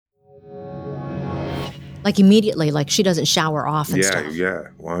Like immediately, like she doesn't shower off and stuff. Yeah,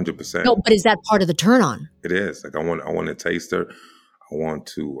 100%. No, but is that part of the turn on? It is. Like I want to taste her. I want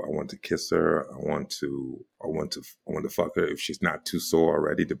to kiss her. I want to fuck her if she's not too sore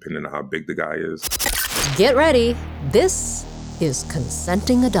already, depending on how big the guy is. Get ready. This is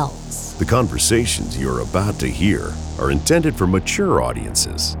Consenting Adults. The conversations you're about to hear are intended for mature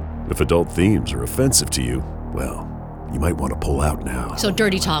audiences. If adult themes are offensive to you, well, you might want to pull out now. So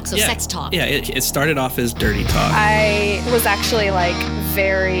dirty talk, sex talk. Yeah, it started off as dirty talk. I was actually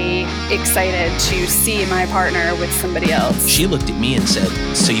very excited to see my partner with somebody else. She looked at me and said,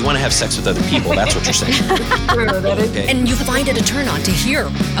 so you want to have sex with other people? That's what you're saying. Okay. And you find it a turn on to hear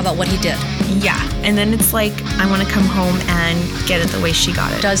about what he did. Yeah, and then it's like, I want to come home and get it the way she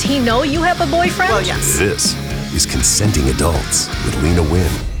got it. Does he know you have a boyfriend? Well, yes. This is Consenting Adults with Lena Wynn.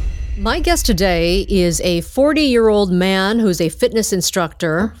 My guest today is a 40-year-old man who's a fitness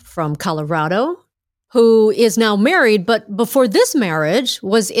instructor from Colorado who is now married, but before this marriage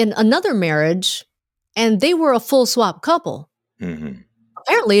was in another marriage, and they were a full swap couple. Mm-hmm.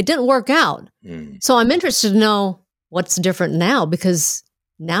 Apparently, it didn't work out. Mm-hmm. So I'm interested to know what's different now, because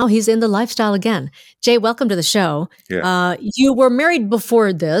now he's in the lifestyle again. Jay, welcome to the show. Yeah. You were married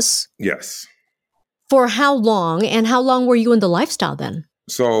before this. Yes. For how long, and how long were you in the lifestyle then?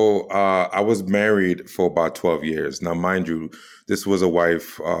 So I was married for about 12 years. Now, mind you, this was a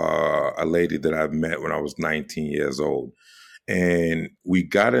wife, a lady that I met when I was 19 years old. And we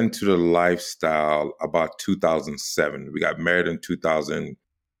got into the lifestyle about 2007. We got married in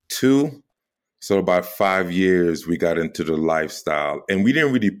 2002. So about 5 years, we got into the lifestyle. And we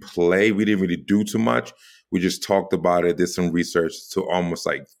didn't really play. We didn't really do too much. We just talked about it, did some research to almost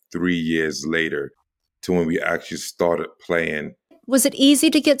 3 years later to when we actually started playing. Was it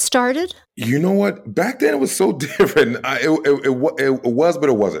easy to get started? You know what? Back then it was so different. It was, but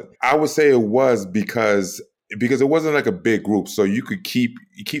it wasn't. I would say it was because it wasn't like a big group, so you could keep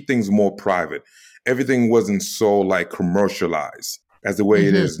things more private. Everything wasn't so commercialized as the way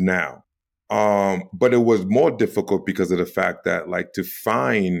it is now. But it was more difficult because of the fact that to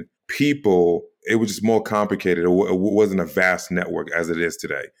find people, it was just more complicated. It wasn't a vast network as it is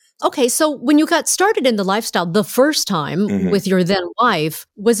today. Okay, so when you got started in the lifestyle the first time with your then wife,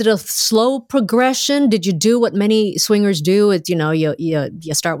 was it a slow progression? Did you do what many swingers do? It's,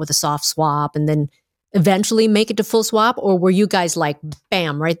 you start with a soft swap and then eventually make it to full swap, or were you guys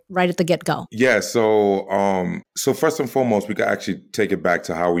bam, right at the get-go? Yeah, so first and foremost, we could actually take it back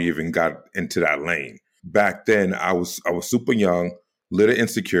to how we even got into that lane. Back then, I was super young, little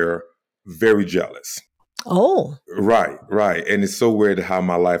insecure, very jealous. Oh. Right. And it's so weird how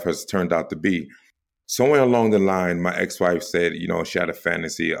my life has turned out to be. Somewhere along the line, my ex-wife said, she had a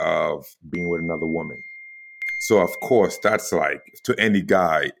fantasy of being with another woman. So, of course, that's to any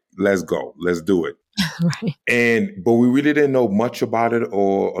guy, let's go, let's do it. Right. But we really didn't know much about it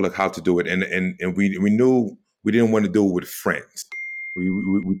or how to do it. And we knew we didn't want to do it with friends.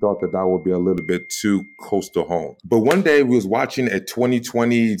 We thought that would be a little bit too close to home. But one day we was watching a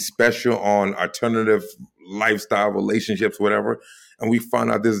 2020 special on alternative lifestyle relationships, whatever. And we found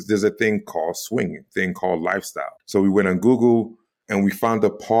out there's a thing called swinging, thing called lifestyle. So we went on Google and we found a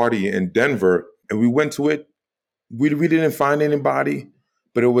party in Denver and we went to it. We didn't find anybody,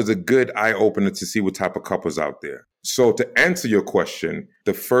 but it was a good eye opener to see what type of couples out there. So to answer your question,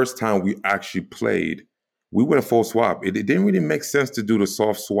 the first time we actually played, we went a full swap. It didn't really make sense to do the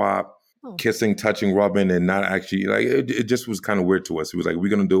soft swap, kissing, touching, rubbing, and not actually, it just was kind of weird to us. It was we're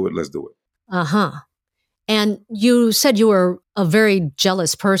going to do it, let's do it. Uh-huh. And you said you were a very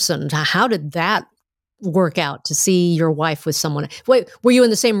jealous person. How did that work out to see your wife with someone? Wait, were you in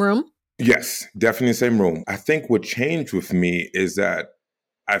the same room? Yes, definitely in the same room. I think what changed with me is that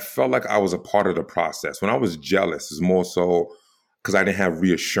I felt like I was a part of the process. When I was jealous, it's more so because I didn't have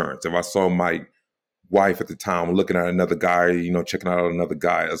reassurance. If I saw my wife at the time looking at another guy, checking out another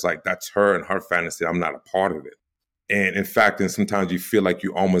guy, it's that's her and her fantasy. I'm not a part of it. And in fact, and sometimes you feel like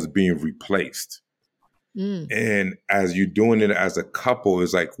you're almost being replaced. And as you're doing it as a couple,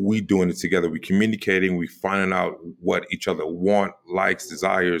 it's we doing it together. We communicating, we finding out what each other want, likes,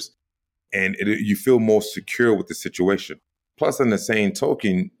 desires, and you feel more secure with the situation. Plus, in the same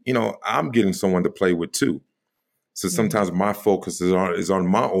token, I'm getting someone to play with too. So sometimes my focus is on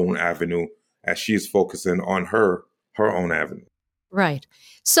my own avenue as she is focusing on her own avenue. Right.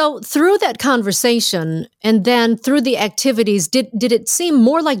 So through that conversation and then through the activities, did it seem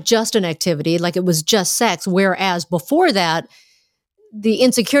more like just an activity, like it was just sex, whereas before that, the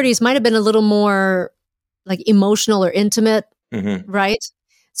insecurities might have been a little more emotional or intimate, right?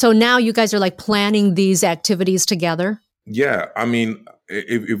 So now you guys are planning these activities together? Yeah. I mean,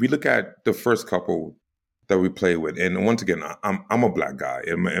 if we look at the first couple, that we play with. And once again, I'm a black guy,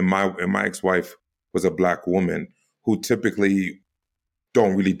 and my ex-wife was a black woman who typically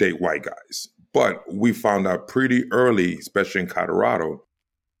don't really date white guys. But we found out pretty early, especially in Colorado,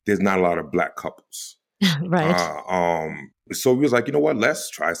 there's not a lot of black couples. Right. So we was like, you know what? Let's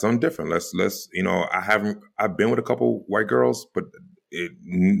try something different. Let's I've been with a couple white girls, but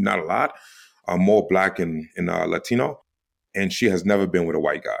not a lot. More black and Latino, and she has never been with a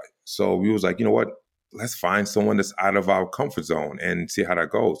white guy. So we was like, you know what? Let's find someone that's out of our comfort zone and see how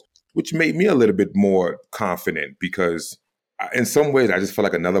that goes. Which made me a little bit more confident because in some ways I just felt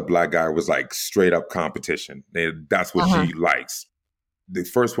like another black guy was like straight up competition. That's what she likes. The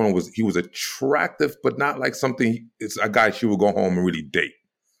first one he was attractive, but not like something, it's a guy she would go home and really date.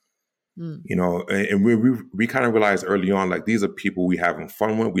 You know, and we kind of realized early on, like, these are people we having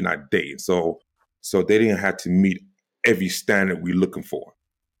fun with, we're not dating. So they didn't have to meet every standard we're looking for.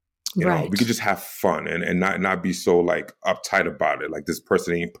 You know, we could just have fun and not be so like uptight about it. Like, this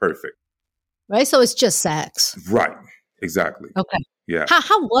person ain't perfect. Right. So it's just sex. Right. Exactly. Okay. Yeah.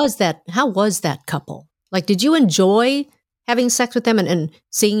 How was that? How was that couple? Like, did you enjoy having sex with them and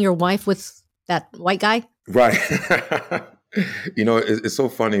seeing your wife with that white guy? Right. You know, it's so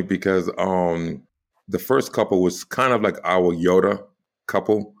funny because the first couple was kind of like our Yoda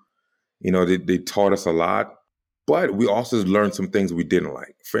couple. You know, they taught us a lot, but we also learned some things we didn't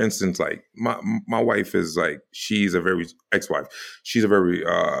like. For instance, like my wife is like, she's a very ex-wife. She's a very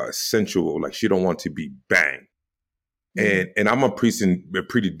sensual, like she don't want to be banged. And I'm a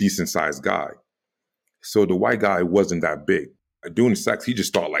pretty decent sized guy. So the white guy wasn't that big. Doing sex, he just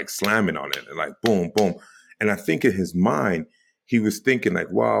started like slamming on it and like boom, boom. And I think in his mind, he was thinking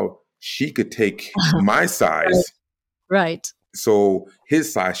like, wow, she could take my size. Right. So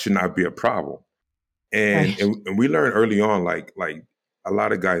his size should not be a problem. And we learned early on, like a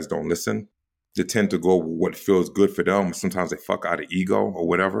lot of guys don't listen. They tend to go with what feels good for them. Sometimes they fuck out of ego or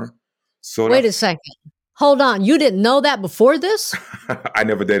whatever. So wait a second. Hold on. You didn't know that before this? I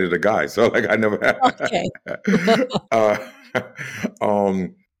never dated a guy. So like I never had. Okay.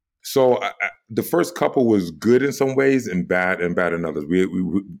 So the first couple was good in some ways and bad in others.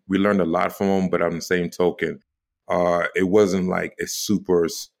 We learned a lot from them, but on the same token, it wasn't like a super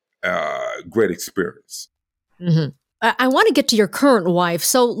great experience. Mm-hmm. I want to get to your current wife.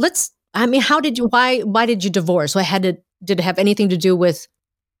 So why did you divorce? Did it have anything to do with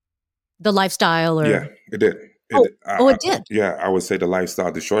the lifestyle? Or? Yeah, it did. It did? Yeah, I would say the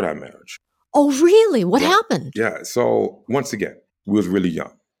lifestyle destroyed our marriage. Oh, really? What happened? Yeah. So once again, we was really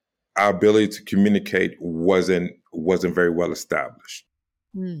young. Our ability to communicate wasn't very well established.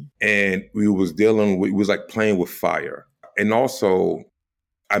 And we was like playing with fire. And also,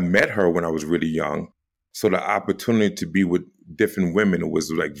 I met her when I was really young. So the opportunity to be with different women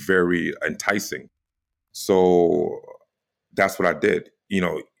was like very enticing. So that's what I did. You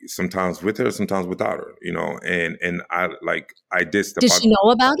know, sometimes with her, sometimes without her, you know, and I did stuff. Did she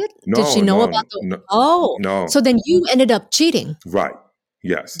know about it? No, did she know about Oh, no. So then you ended up cheating. Right.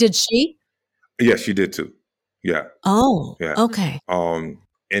 Yes. Did she? Yes, she did too. Yeah. Oh, yeah. Okay.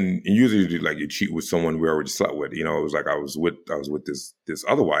 And usually like you cheat with someone we already slept with. You know, it was like I was with this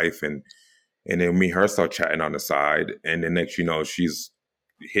other wife and then me and her start chatting on the side. And then next, you know, she's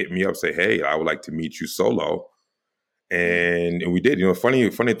hit me up, say, hey, I would like to meet you solo. And we did. You know, funny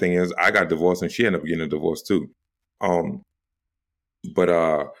thing is I got divorced and she ended up getting a divorce too. But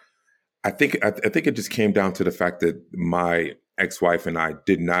I think it just came down to the fact that my ex-wife and I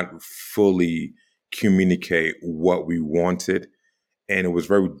did not fully communicate what we wanted. And it was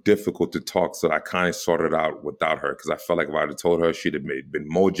very difficult to talk. So I kind of sorted out without her because I felt like if I had told her, she'd have been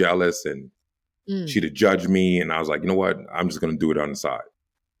more jealous and she'd have judged me. And I was like, you know what? I'm just going to do it on the side.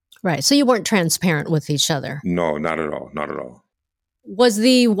 Right. So you weren't transparent with each other. No, not at all. Not at all. Was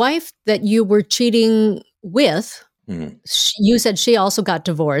the wife that you were cheating with, you said she also got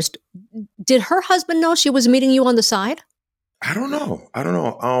divorced. Did her husband know she was meeting you on the side? I don't know.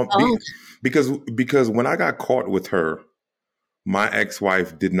 Because when I got caught with her, my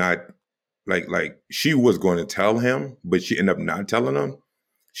ex-wife did not like she was going to tell him, but she ended up not telling him.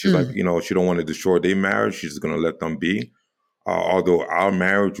 She's like, you know, she don't want to destroy their marriage. She's going to let them be. Although our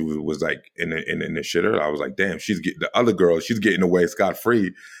marriage was like in the shitter, I was like, damn, she's getting away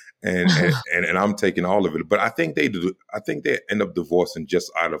scot-free, and I'm taking all of it. But I think they end up divorcing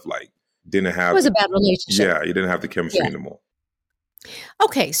just out of like didn't have. It was a bad relationship. Yeah, you didn't have the chemistry anymore.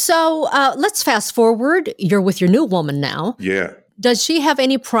 Okay, so let's fast forward. You're with your new woman now. Yeah. Does she have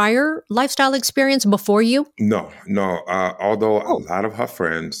any prior lifestyle experience before you? No. Although a lot of her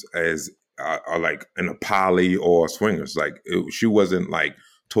friends are like in a poly or swingers, like she wasn't like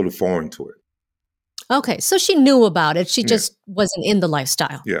totally foreign to it. Okay, so she knew about it. She Yeah. just wasn't in the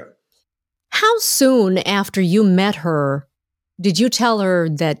lifestyle. Yeah. How soon after you met her did you tell her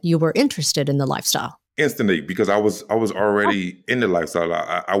that you were interested in the lifestyle? Instantly, because I was already in the lifestyle.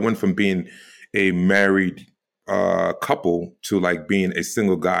 I went from being a married couple to like being a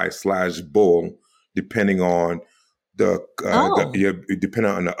single guy / bull, depending on Oh.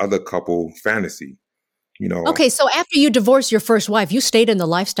 depending on the other couple fantasy. You know. Okay, so after you divorced your first wife, you stayed in the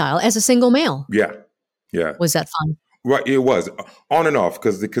lifestyle as a single male. Yeah. Yeah. Was that fun? Right, it was on and off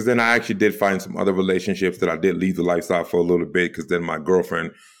because then I actually did find some other relationships that I did leave the lifestyle for a little bit because then my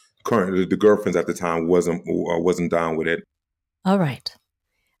girlfriend, currently the girlfriends at the time wasn't down with it. All right.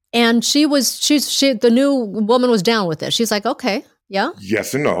 And she the new woman was down with it. She's like, okay, yeah.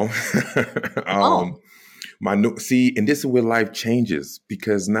 Yes and no. Oh. And this is where life changes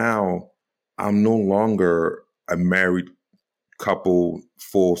because now I'm no longer a married couple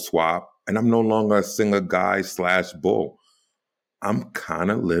full swap. And I'm no longer a single guy / bull. I'm kind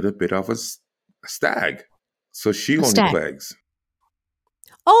of a little bit of a stag. So she only stag. plays.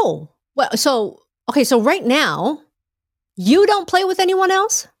 Oh, well, so right now, you don't play with anyone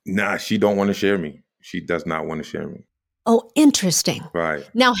else? Nah, she don't want to share me. She does not want to share me. Oh, interesting. Right.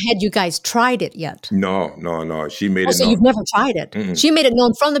 Now, had you guys tried it yet? No. She made it So known. you've never tried it. Mm-mm. She made it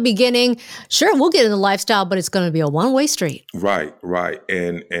known from the beginning. Sure, we'll get in the lifestyle, but it's going to be a one-way street. Right.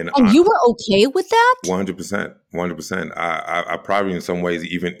 And you were okay with that? 100%. I probably in some ways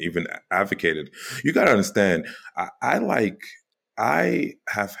even advocated. You got to understand, I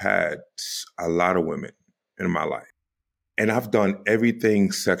have had a lot of women in my life, and I've done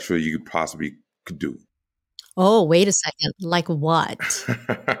everything sexual you possibly could do. Oh, wait a second. Like what?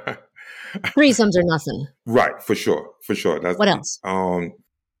 Threesomes or nothing. Right, for sure. That's what else?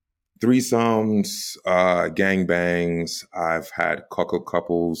 Threesomes, gangbangs. I've had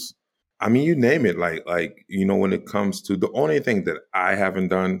couples. I mean, you name it. Like when it comes to the only thing that I haven't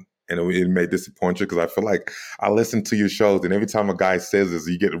done, and it may disappoint you because I feel like I listen to your shows, and every time a guy says this,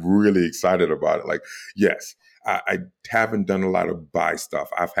 you get really excited about it. Like, yes, I haven't done a lot of buy stuff.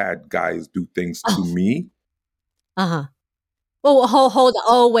 I've had guys do things to me. Uh-huh. Well, hold on.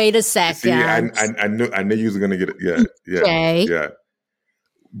 Oh, wait a second. See, I knew you was gonna get it. Yeah. Jay. Yeah.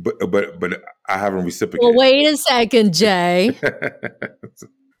 But I haven't reciprocated. Well, wait a second, Jay.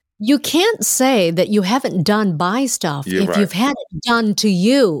 You can't say that you haven't done buy stuff if you've had it done to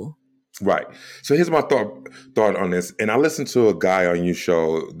you. Right. So here's my thought on this. And I listened to a guy on your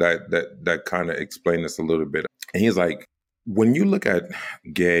show that kind of explained this a little bit. And he's like, when you look at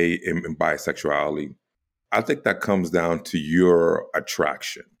gay and bisexuality, I think that comes down to your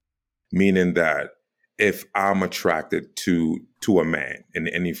attraction, meaning that if I'm attracted to a man in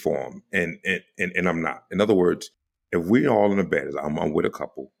any form, and I'm not. In other words, if we're all in a bed, I'm with a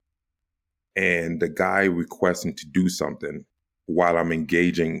couple, and the guy requesting to do something while I'm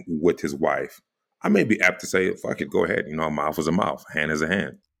engaging with his wife, I may be apt to say, "Fuck it, go ahead." A mouth is a mouth, hand is a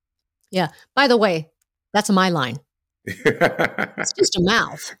hand. Yeah. By the way, that's my line. It's just a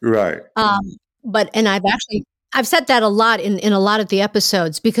mouth, right? But I've said that a lot in a lot of the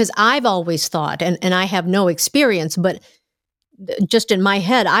episodes because I've always thought, and I have no experience, but just in my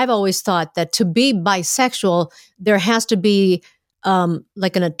head, I've always thought that to be bisexual, there has to be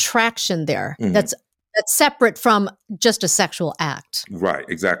like an attraction there that's separate from just a sexual act. Right,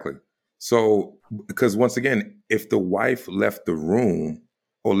 exactly. So, because once again, if the wife left the room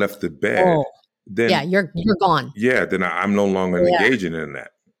or left the bed, then you're gone. Yeah, then I'm no longer engaging in that.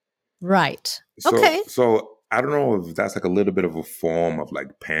 Right. So, okay. So I don't know if that's like a little bit of a form of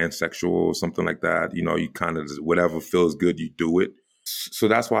like pansexual or something like that. You kind of just whatever feels good, you do it. So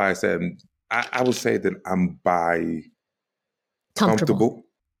that's why I said I would say that I'm comfortable,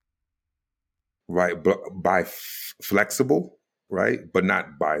 right? But flexible, right? But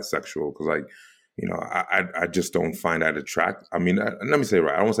not bisexual because I just don't find that attractive. I mean, let me say it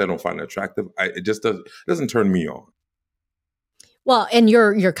right. I won't say I don't find it attractive. It just doesn't turn me on. Well, and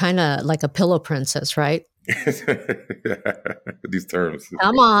you're kind of like a pillow princess, right? These terms.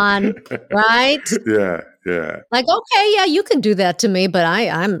 Come on, right? Yeah. Like, okay, yeah, you can do that to me, but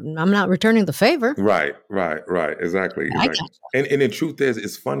I'm not returning the favor. Right. Exactly. And the truth is,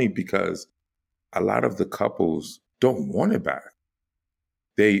 it's funny because a lot of the couples don't want it back.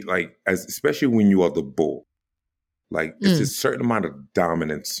 They especially when you are the bull. Like it's a certain amount of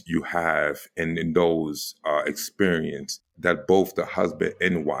dominance you have in those experience that both the husband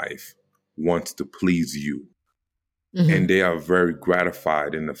and wife wants to please you. Mm-hmm. And they are very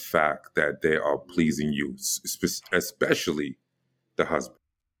gratified in the fact that they are pleasing you, especially the husband.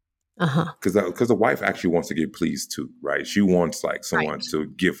 Because the wife actually wants to get pleased too, right? She wants like someone to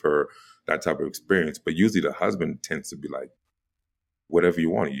give her that type of experience. But usually the husband tends to be like, whatever you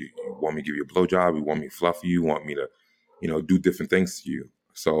want. You want me to give you a blowjob? You want me to fluff you? You want me to, do different things to you?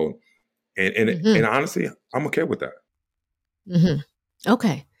 So, and honestly, I'm okay with that. Mm-hmm.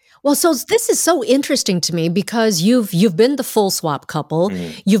 Okay. Well, so this is so interesting to me because you've been the full swap couple,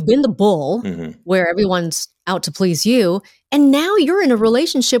 you've been the bull where everyone's out to please you, and now you're in a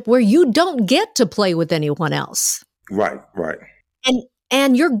relationship where you don't get to play with anyone else. Right.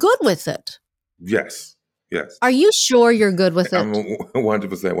 And you're good with it. Yes. Are you sure you're good with it? I'm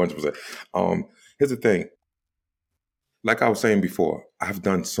 100%. Here's the thing. Like I was saying before, I've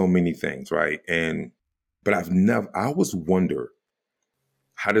done so many things, right? But I always wonder,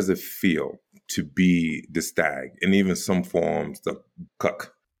 how does it feel to be the stag, and even some forms the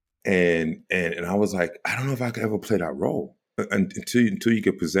cuck? And I was like, I don't know if I could ever play that role until you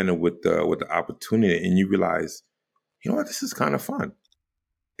get presented with the opportunity, and you realize, you know what, this is kind of fun.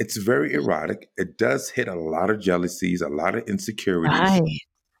 It's very erotic. It does hit a lot of jealousies, a lot of insecurities. Right.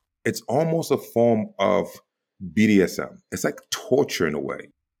 It's almost a form of BDSM. It's like torture in a way.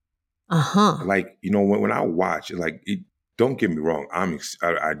 Like, when I watch, like, don't get me wrong,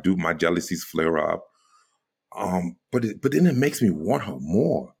 I do, my jealousies flare up. But then it makes me want her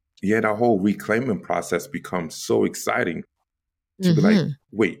more. Yeah, that whole reclaiming process becomes so exciting to be like,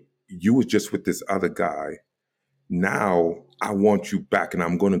 wait, you was just with this other guy. Now I want you back, and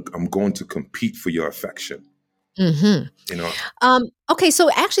I'm going to compete for your affection. Okay, so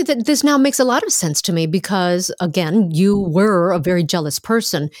actually this now makes a lot of sense to me because, again, you were a very jealous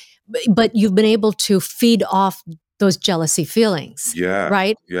person, but you've been able to feed off those jealousy feelings. Yeah.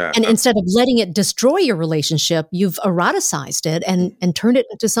 Right? Yeah. And instead of letting it destroy your relationship, you've eroticized it and turned it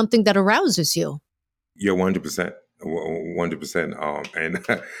into something that arouses you. Yeah, 100%. 100%. And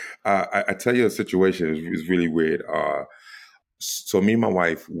I tell you, a situation is really weird. So me and my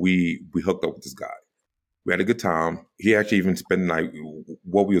wife, we hooked up with this guy. We had a good time. He actually even spent the night.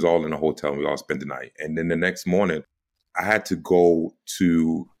 We was all in a hotel, and we all spent the night. And then the next morning, I had to go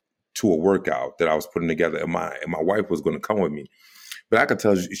to a workout that I was putting together, and my wife was going to come with me. But I could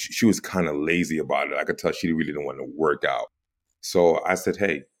tell she was kind of lazy about it. I could tell she really didn't want to work out. So I said,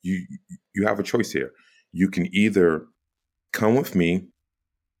 hey, you have a choice here. You can either come with me,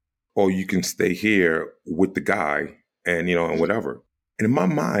 or you can stay here with the guy and whatever. And in my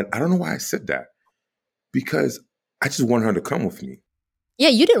mind, I don't know why I said that, because I just want her to come with me. Yeah,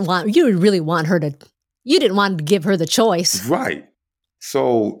 you didn't want to give her the choice. Right.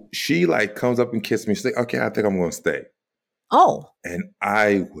 So she comes up and kisses me. She's like, okay, I think I'm going to stay. Oh. And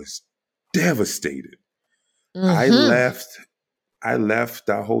I was devastated. I left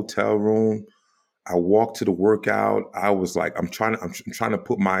that hotel room. I walked to the workout. I was like, I'm trying to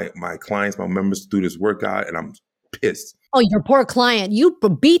put my clients, my members through this workout, and I'm pissed. Oh, your poor client. You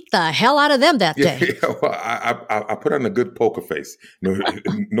beat the hell out of them that day. Yeah, well, I put on a good poker face.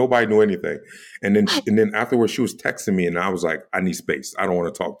 Nobody knew anything. And then afterwards, she was texting me, and I was like, I need space. I don't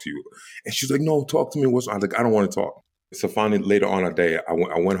want to talk to you. And she's like, no, talk to me. I was like, I don't want to talk. So finally, later on that day, I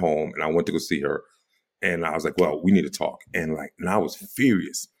went home, and I went to go see her. And I was like, well, we need to talk. And I was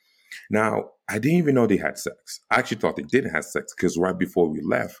furious. Now, I didn't even know they had sex. I actually thought they didn't have sex, because right before we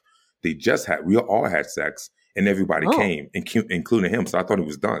left, we all had sex. And everybody came, including him. So I thought it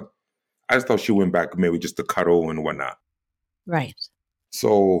was done. I just thought she went back maybe just to cuddle and whatnot. Right.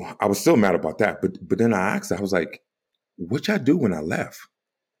 So I was still mad about that. But then I asked her, I was like, what y'all do when I left?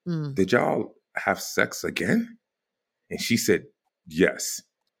 Did y'all have sex again? And she said, yes.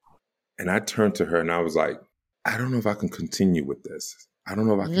 And I turned to her and I was like, I don't know if I can continue with this. I don't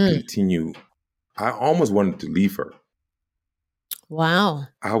know if I can continue. I almost wanted to leave her. Wow.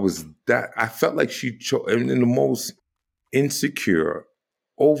 I felt like she chose, in the most insecure,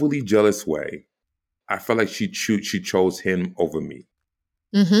 overly jealous way, I felt like she chose him over me.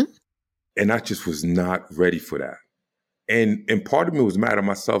 And I just was not ready for that. And part of me was mad at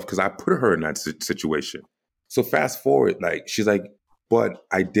myself because I put her in that situation. So fast forward, she's like, but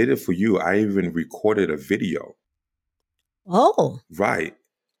I did it for you. I even recorded a video. Oh. Right.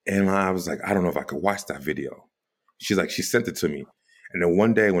 And I was like, I don't know if I could watch that video. She's like, she sent it to me. And then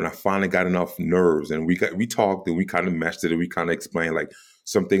one day when I finally got enough nerves and we talked and we kind of meshed it and we kind of explained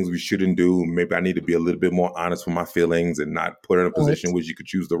some things we shouldn't do. Maybe I need to be a little bit more honest with my feelings and not put her in a position where you could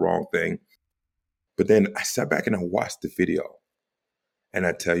choose the wrong thing. But then I sat back and I watched the video. And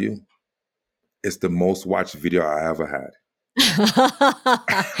I tell you, it's the most watched video I ever had.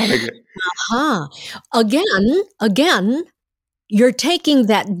 Again, you're taking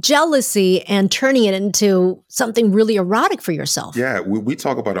that jealousy and turning it into something really erotic for yourself. Yeah, we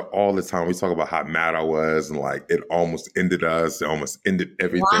talk about it all the time. We talk about how mad I was and it almost ended us. It almost ended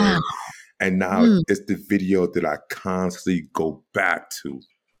everything. Wow. And now it's the video that I constantly go back to.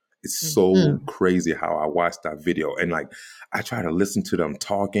 It's so crazy how I watch that video. And like, I try to listen to them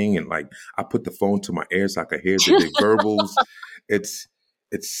talking, and like, I put the phone to my ear so I can hear the verbals. It's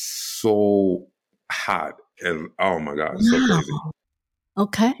so hot. And oh my God, it's so crazy.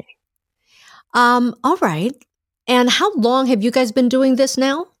 Okay. All right. And how long have you guys been doing this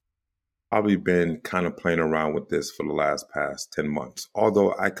now? Probably been kind of playing around with this for the past 10 months.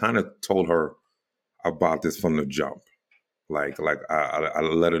 Although I kind of told her about this from the jump. Like I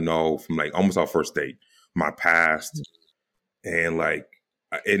let her know from like almost our first date, my past, and like,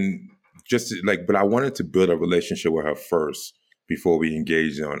 and just like, but I wanted to build a relationship with her first before we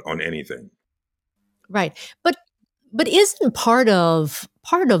engage on anything. Right. But isn't part of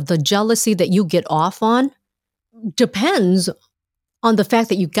the jealousy that you get off on depends on the fact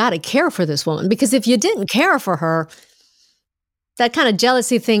that you got to care for this woman? Because if you didn't care for her, that kind of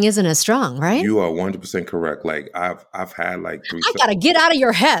jealousy thing isn't as strong, right? You are 100% correct. Like I've had like three. I gotta get out of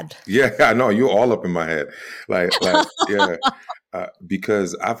your head. Yeah, I know you're all up in my head. Like yeah,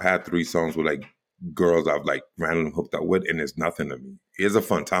 because I've had 3 songs with like girls I've like randomly hooked up with, and it's nothing to me. It's a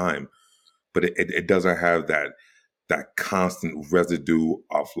fun time, but it doesn't have that constant residue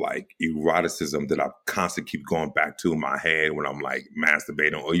of like eroticism that I constantly keep going back to in my head when I'm like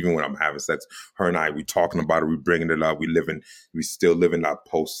masturbating, or even when I'm having sex. Her and I, we talking about it, we bringing it up, we still living that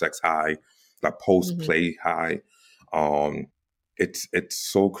post-sex high, that post-play high. It's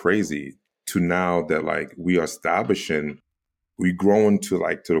so crazy to now that like we growing to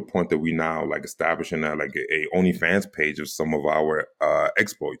the point that we now like establishing that like a OnlyFans page of some of our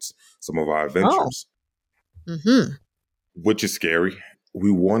exploits, some of our adventures. Which is scary.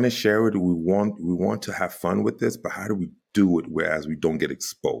 We want to share it. We want to have fun with this, but how do we do it whereas we don't get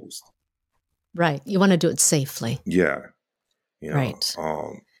exposed? Right. You want to do it safely. Yeah. You know, right.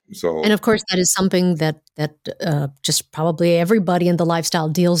 So, and of course, that is something that just probably everybody in the lifestyle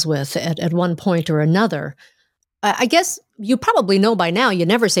deals with at one point or another. I guess you probably know by now. You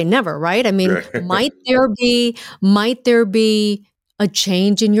never say never, right? I mean, might there be a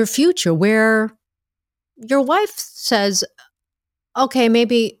change in your future where your wife says, okay,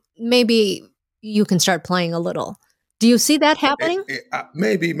 maybe you can start playing a little. Do you see that happening?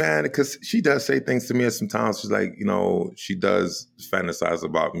 Maybe, man, because she does say things to me sometimes. She's like, she does fantasize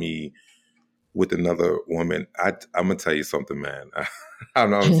about me with another woman. I'm going to tell you something, man. I don't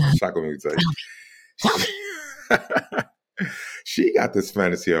know, I'm shocked when you tell you. She got this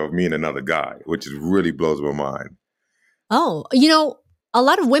fantasy of me and another guy, which really blows my mind. Oh, a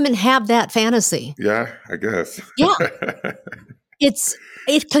lot of women have that fantasy. Yeah, I guess. Yeah. It's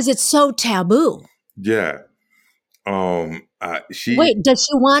because it's so taboo. Yeah. Wait, does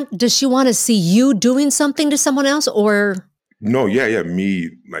she want to see you doing something to someone else, or? No, yeah, me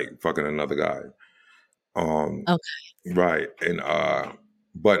like fucking another guy. Okay. Right. And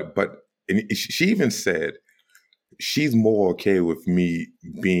but she even said she's more okay with me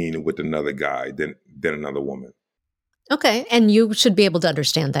being with another guy than another woman. Okay, and you should be able to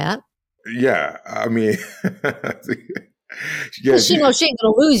understand that. Yeah, I mean, yeah, she knows she ain't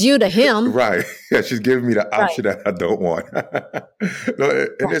gonna lose you to him, right? Yeah, she's giving me the option that I don't want. No,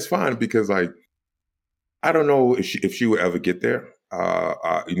 and it's fine because, like, I don't know if she will ever get there.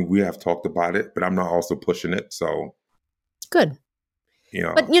 We have talked about it, but I'm not also pushing it. So good.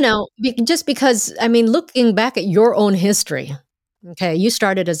 But just because looking back at your own history, okay, you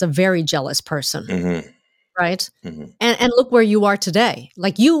started as a very jealous person. Mm-hmm. Right. Mm-hmm. And look where you are today.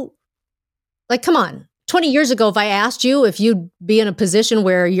 Come on, 20 years ago, if I asked you if you'd be in a position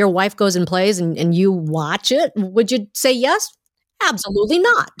where your wife goes and plays and you watch it, would you say yes? Absolutely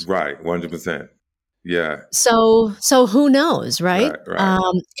not. Right. 100%. Yeah. So who knows, right?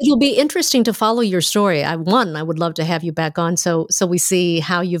 Right. It'll be interesting to follow your story. I would love to have you back on so we see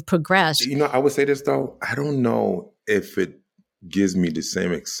how you've progressed. I would say this though. I don't know if it gives me the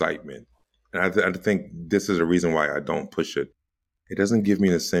same excitement. And I think this is a reason why I don't push it. It doesn't give me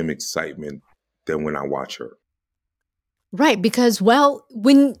the same excitement than when I watch her. Right, because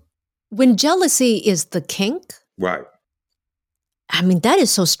when jealousy is the kink, right? That is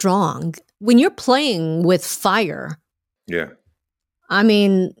so strong. When you're playing with fire, yeah. how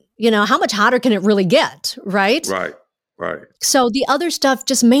much hotter can it really get, right? Right. So the other stuff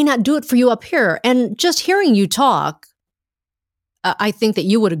just may not do it for you up here. And just hearing you talk, I think that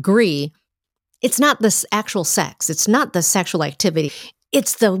you would agree. It's not the actual sex. It's not the sexual activity.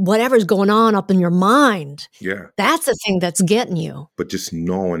 It's the whatever's going on up in your mind. Yeah. That's the thing that's getting you. But just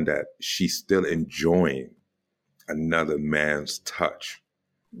knowing that she's still enjoying another man's touch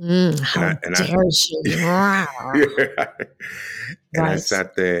How and dare she? and I Right.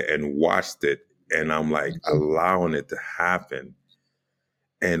 sat there and watched it, and I'm like allowing it to happen.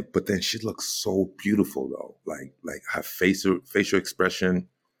 But then she looks so beautiful though, like her facial expression,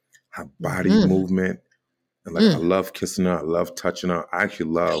 her body movement, and like I love kissing her, I love touching her. I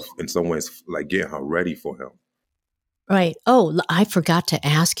actually love, in some ways, like getting her ready for him. Right. Oh, I forgot to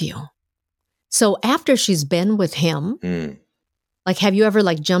ask you. So after she's been with him, like, have you ever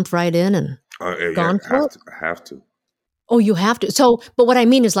like jumped right in and gone for it? I have to. Oh, you have to. So, but what I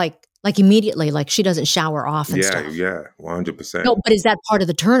mean is like immediately, like she doesn't shower off and stuff. Yeah, 100%. No, but is that part of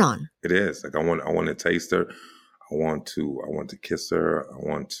the turn on? It is. Like I want to taste her. I want to kiss her. I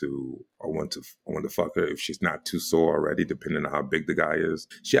want to fuck her if she's not too sore already, depending on how big the guy is.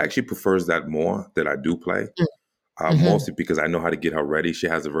 She actually prefers that more that I do play. Mostly because I know how to get her ready. She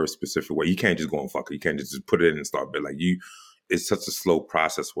has a very specific way. You can't just go and fuck her. You can't just put it in and start. But it's such a slow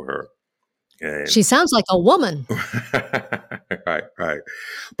process with her. And she sounds like a woman. right.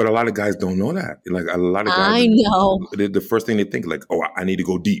 But a lot of guys don't know that. Like a lot of guys, I know. The first thing they think, like, oh, I need to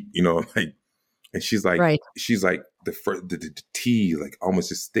go deep, like. And she's like, the T, like almost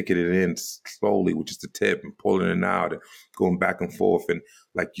just sticking it in slowly with just the tip and pulling it out and going back and forth. And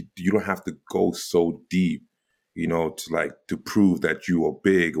like, you don't have to go so deep, to prove that you are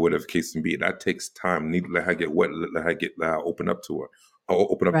big or whatever the case may be. That takes time. Need to let her get wet, let her open up to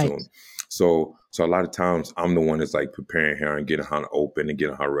him. So a lot of times I'm the one that's like preparing her and getting her open and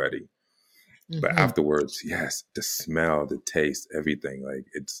getting her ready. But afterwards, yes, the smell, the taste, everything, like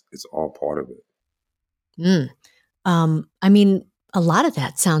it's all part of it. I mean, a lot of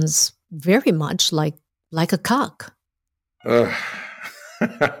that sounds very much like a cuck.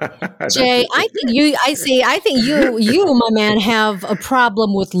 Jay, I think you, my man, have a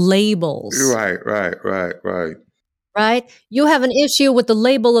problem with labels. Right? You have an issue with the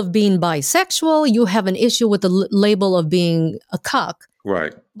label of being bisexual. You have an issue with the label of being a cuck.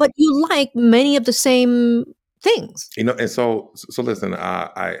 Right. But you like many of the same things. And so listen,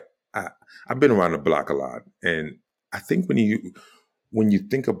 I've been around the block a lot, and I think when you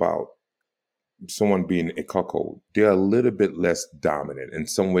think about someone being a cuckold, they're a little bit less dominant. In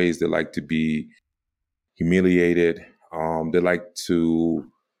some ways, they like to be humiliated. They like to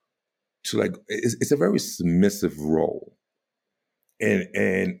like it's a very submissive role,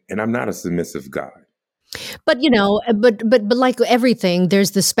 and I'm not a submissive guy. But but like everything,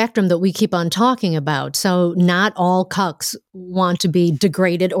 there's the spectrum that we keep on talking about. So not all cucks want to be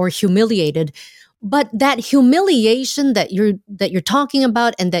degraded or humiliated, but that humiliation that you're talking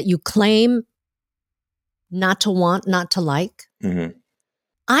about and that you claim not to want, not to like,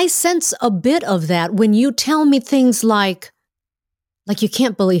 I sense a bit of that when you tell me things like you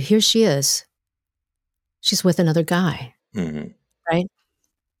can't believe, here she is, she's with another guy, right?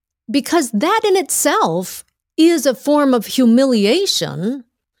 Because that in itself is a form of humiliation.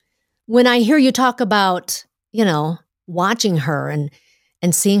 When I hear you talk about, watching her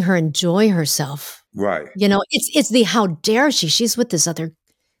and seeing her enjoy herself. Right. It's the how dare she? She's with this other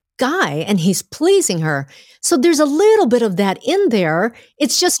guy and he's pleasing her. So there's a little bit of that in there.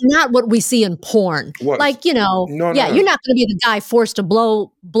 It's just not what we see in porn. What? Like, you're not going to be the guy forced to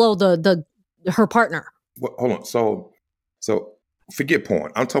blow her partner. Well, hold on. So forget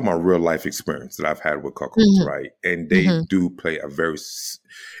porn. I'm talking about real life experience that I've had with cuckolds, right? And they do play a very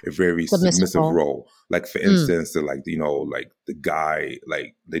submissive role. Like for instance, they're like, like the guy,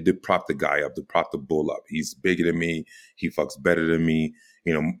 like they did prop the guy up, they prop the bull up. He's bigger than me. He fucks better than me.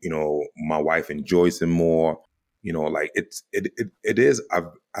 My wife enjoys him more. Like it is.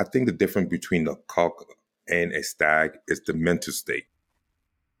 I think the difference between the cuck and a stag is the mental state.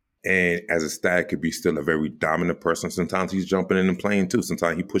 And as a stag could be still a very dominant person. Sometimes he's jumping in and playing too.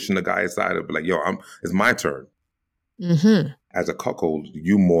 Sometimes he's pushing the guy aside and be like, yo, it's my turn. As a cuckold,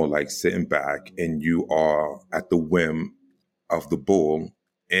 you more like sitting back and you are at the whim of the bull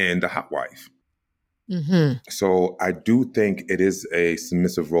and the hot wife. So I do think it is a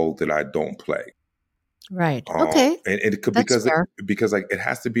submissive role that I don't play. Right. Okay. And it could because like it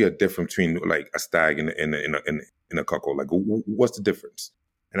has to be a difference between like a stag and a cuckold. Like what's the difference?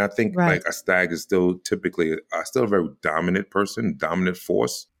 And I think like a stag is still typically still a very dominant person, dominant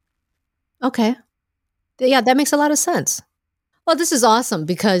force. Okay. Yeah, that makes a lot of sense. Well, this is awesome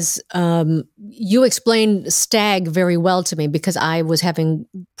because you explained stag very well to me because I was having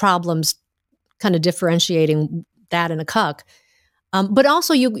problems kind of differentiating that in a cuck. But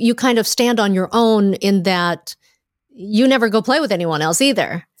also you kind of stand on your own in that you never go play with anyone else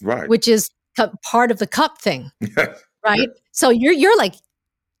either. Right. Which is part of the cuck thing. Right. So you're like,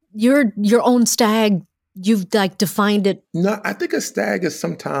 you're your own stag you've like defined it? No, I think a stag is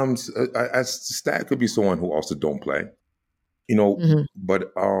sometimes a stag could be someone who also don't play, Mhm.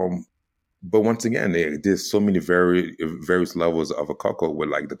 but once again, there's so many various levels of a cuckold where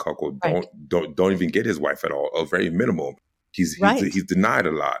like the cuckold Right. don't even get his wife at all, or very minimal. He's Right. he's denied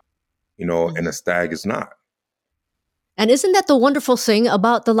a lot, and a stag is not. And isn't that the wonderful thing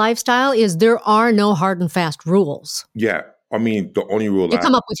about the lifestyle is there are no hard and fast rules. Yeah, I mean the only rule You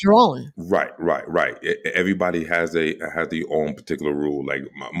come up with your own. right. Everybody has their own particular rule. Like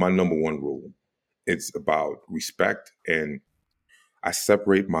my number one rule, it's about respect, and I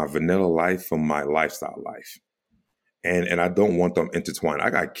separate my vanilla life from my lifestyle life, and I don't want them intertwined. I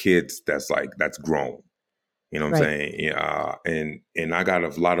got kids that's grown. You know what I'm Right. saying? Yeah, and I got a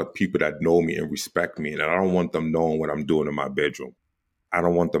lot of people that know me and respect me, and I don't want them knowing what I'm doing in my bedroom. I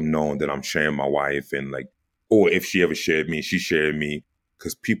don't want them knowing that I'm sharing my wife and like, or if she ever shared me, she shared me,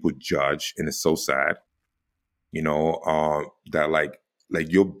 because people judge, and it's so sad. That like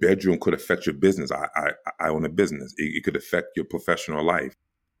your bedroom could affect your business. I own a business. It could affect your professional life.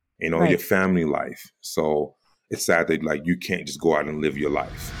 Your Right. family life. So it's sad that like you can't just go out and live your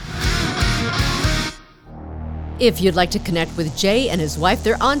life. If you'd like to connect with Jay and his wife,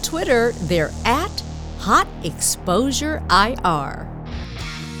 they're on Twitter. They're at Hot Exposure IR.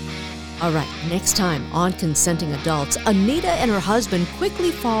 All right, next time on Consenting Adults, Anita and her husband quickly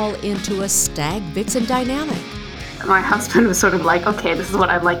fall into a stag-vixen dynamic. My husband was sort of like, okay, this is what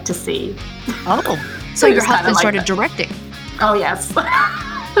I'd like to see. Oh, so It your was kinda husband like started that. directing. Oh, yes.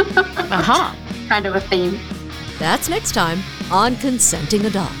 Uh-huh. Kind of a theme. That's next time on Consenting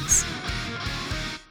Adults.